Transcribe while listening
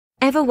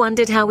Ever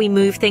wondered how we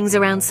move things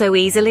around so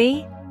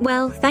easily?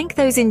 Well, thank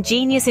those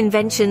ingenious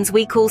inventions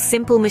we call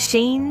simple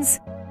machines.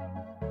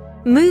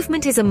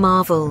 Movement is a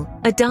marvel,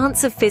 a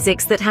dance of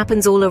physics that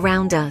happens all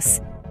around us.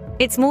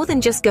 It's more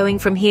than just going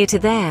from here to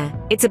there.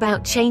 It's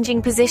about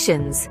changing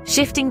positions,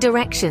 shifting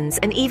directions,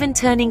 and even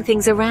turning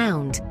things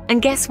around.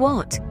 And guess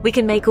what? We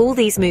can make all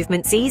these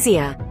movements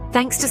easier,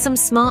 thanks to some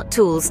smart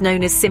tools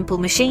known as simple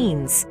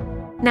machines.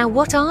 Now,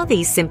 what are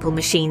these simple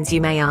machines, you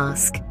may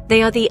ask?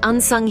 They are the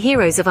unsung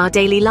heroes of our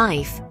daily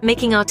life,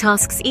 making our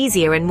tasks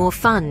easier and more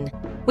fun.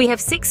 We have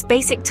 6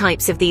 basic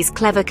types of these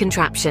clever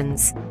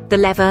contraptions: the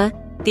lever,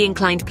 the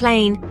inclined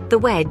plane, the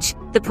wedge,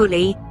 the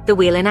pulley, the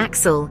wheel and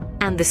axle,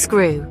 and the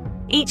screw.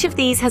 Each of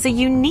these has a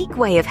unique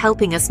way of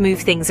helping us move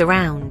things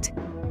around.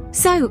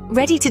 So,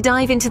 ready to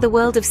dive into the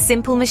world of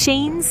simple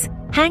machines?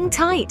 Hang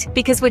tight,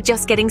 because we're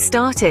just getting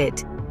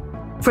started.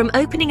 From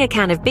opening a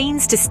can of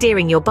beans to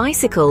steering your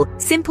bicycle,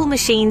 simple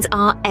machines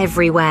are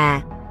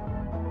everywhere.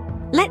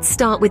 Let's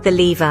start with the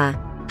lever.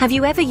 Have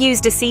you ever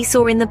used a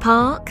seesaw in the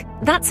park?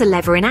 That's a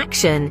lever in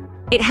action.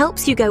 It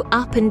helps you go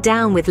up and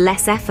down with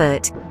less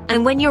effort.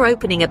 And when you're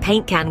opening a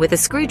paint can with a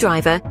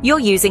screwdriver, you're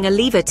using a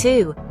lever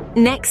too.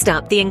 Next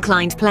up, the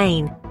inclined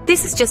plane.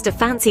 This is just a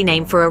fancy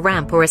name for a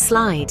ramp or a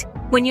slide.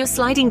 When you're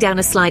sliding down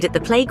a slide at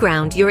the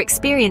playground, you're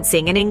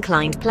experiencing an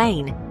inclined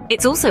plane.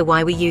 It's also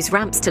why we use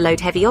ramps to load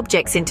heavy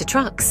objects into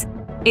trucks.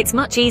 It's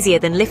much easier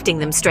than lifting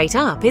them straight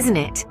up, isn't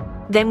it?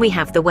 Then we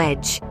have the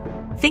wedge.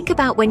 Think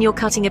about when you're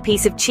cutting a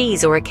piece of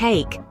cheese or a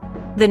cake.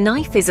 The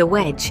knife is a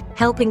wedge,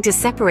 helping to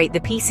separate the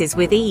pieces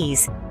with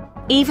ease.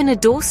 Even a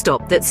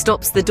doorstop that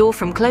stops the door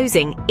from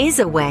closing is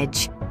a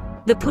wedge.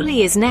 The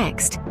pulley is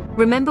next.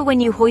 Remember when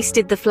you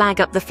hoisted the flag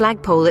up the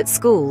flagpole at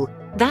school?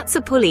 That's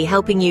a pulley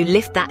helping you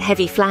lift that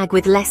heavy flag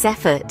with less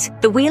effort.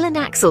 The wheel and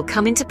axle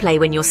come into play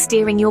when you're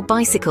steering your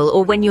bicycle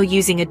or when you're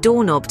using a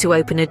doorknob to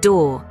open a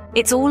door.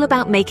 It's all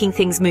about making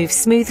things move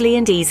smoothly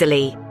and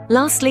easily.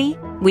 Lastly,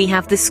 we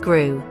have the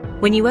screw.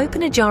 When you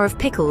open a jar of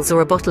pickles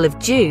or a bottle of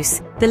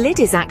juice, the lid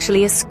is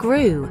actually a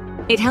screw.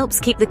 It helps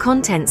keep the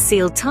contents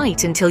sealed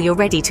tight until you're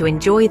ready to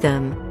enjoy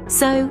them.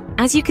 So,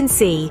 as you can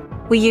see,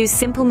 we use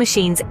simple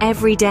machines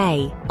every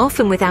day,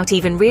 often without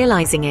even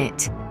realizing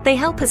it. They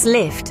help us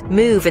lift,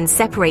 move, and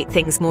separate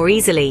things more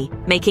easily,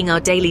 making our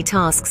daily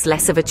tasks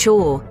less of a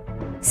chore.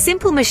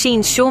 Simple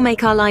machines sure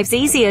make our lives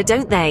easier,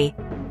 don't they?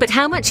 But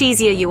how much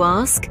easier, you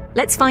ask?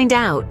 Let's find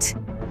out.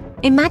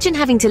 Imagine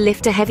having to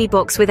lift a heavy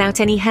box without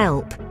any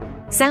help.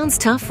 Sounds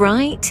tough,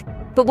 right?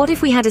 But what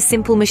if we had a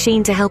simple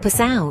machine to help us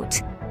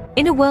out?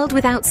 In a world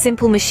without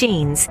simple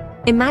machines,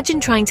 imagine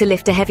trying to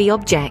lift a heavy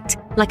object,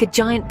 like a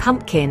giant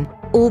pumpkin,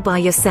 all by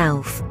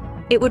yourself.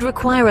 It would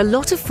require a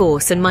lot of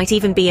force and might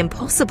even be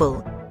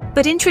impossible.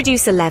 But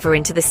introduce a lever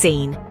into the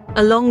scene,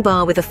 a long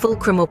bar with a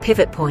fulcrum or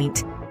pivot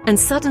point, and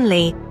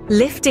suddenly,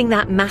 lifting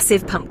that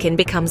massive pumpkin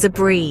becomes a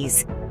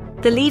breeze.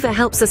 The lever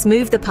helps us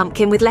move the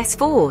pumpkin with less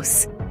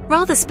force.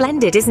 Rather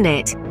splendid, isn't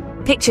it?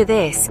 Picture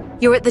this: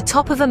 you're at the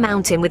top of a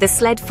mountain with a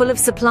sled full of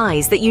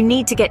supplies that you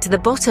need to get to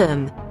the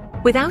bottom.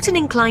 Without an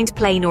inclined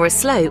plane or a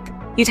slope,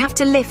 you'd have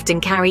to lift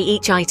and carry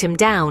each item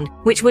down,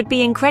 which would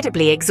be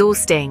incredibly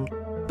exhausting.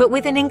 But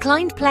with an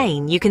inclined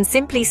plane, you can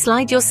simply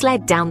slide your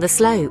sled down the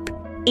slope.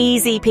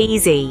 Easy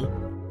peasy.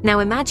 Now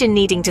imagine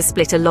needing to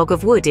split a log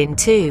of wood in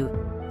two.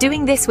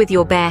 Doing this with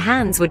your bare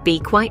hands would be,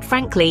 quite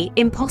frankly,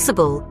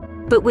 impossible.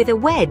 But with a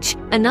wedge,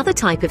 another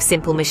type of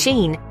simple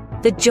machine,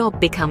 the job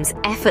becomes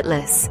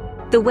effortless.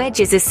 The wedge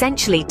is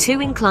essentially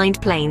 2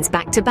 inclined planes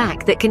back to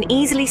back that can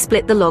easily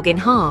split the log in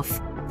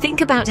half.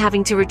 Think about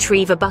having to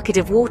retrieve a bucket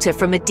of water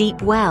from a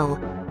deep well.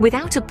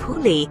 Without a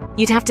pulley,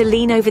 you'd have to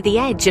lean over the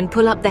edge and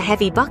pull up the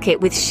heavy bucket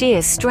with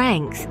sheer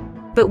strength.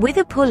 But with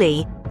a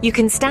pulley, you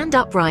can stand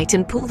upright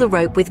and pull the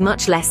rope with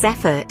much less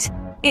effort.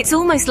 It's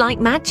almost like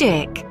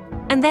magic.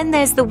 And then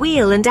there's the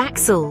wheel and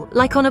axle,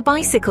 like on a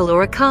bicycle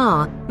or a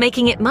car,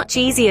 making it much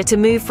easier to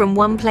move from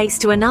one place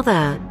to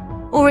another.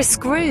 Or a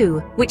screw,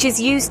 which is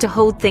used to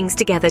hold things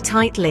together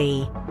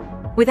tightly.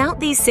 Without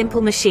these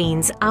simple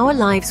machines, our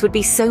lives would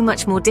be so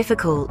much more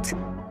difficult.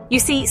 You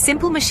see,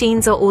 simple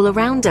machines are all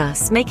around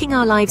us, making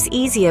our lives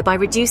easier by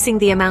reducing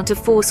the amount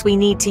of force we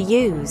need to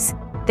use.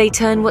 They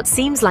turn what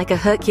seems like a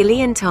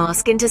Herculean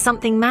task into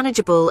something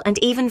manageable and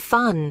even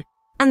fun.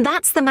 And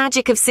that's the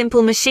magic of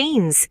simple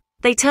machines.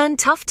 They turn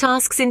tough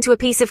tasks into a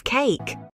piece of cake.